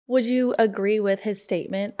Would you agree with his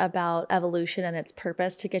statement about evolution and its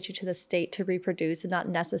purpose to get you to the state to reproduce and not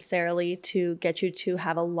necessarily to get you to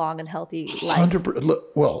have a long and healthy life? 100%.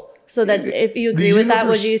 Well, so that if you agree with that,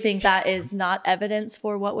 would you think that is not evidence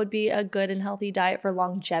for what would be a good and healthy diet for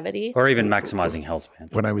longevity? Or even maximizing health span?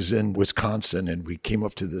 When I was in Wisconsin and we came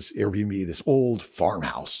up to this Airbnb, this old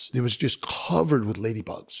farmhouse, it was just covered with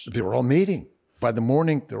ladybugs. They were all mating. By the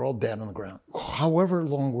morning, they're all dead on the ground. However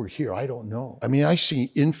long we're here, I don't know. I mean, I see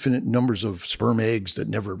infinite numbers of sperm eggs that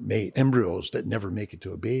never mate, embryos that never make it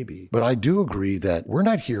to a baby. But I do agree that we're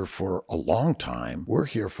not here for a long time. We're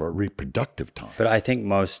here for a reproductive time. But I think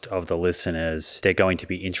most of the listeners, they're going to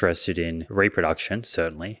be interested in reproduction,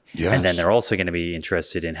 certainly. Yes. And then they're also going to be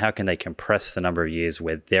interested in how can they compress the number of years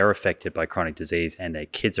where they're affected by chronic disease and their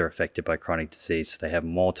kids are affected by chronic disease so they have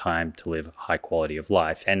more time to live a high quality of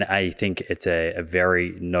life. And I think it's a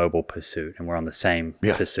very noble pursuit, and we're on the same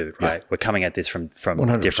pursuit, right? Yeah. We're coming at this from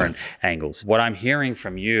 100%. Different angles. What I'm hearing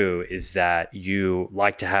from you is that you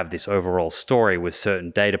like to have this overall story with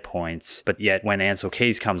certain data points, but yet when Ancel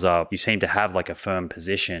Keys comes up, you seem to have like a firm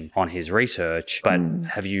position on his research. But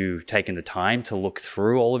have you taken the time to look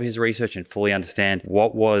through all of his research and fully understand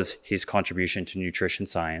what was his contribution to nutrition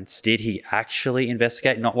science? Did he actually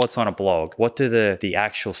investigate? Not what's on a blog. What do the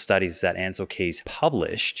actual studies that Ancel Keys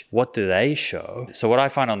published, what do they show? So what I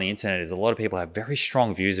find on the internet is a lot of people have very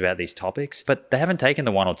strong views about these topics, but they haven't taken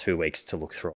the 1 or 2 weeks to look through.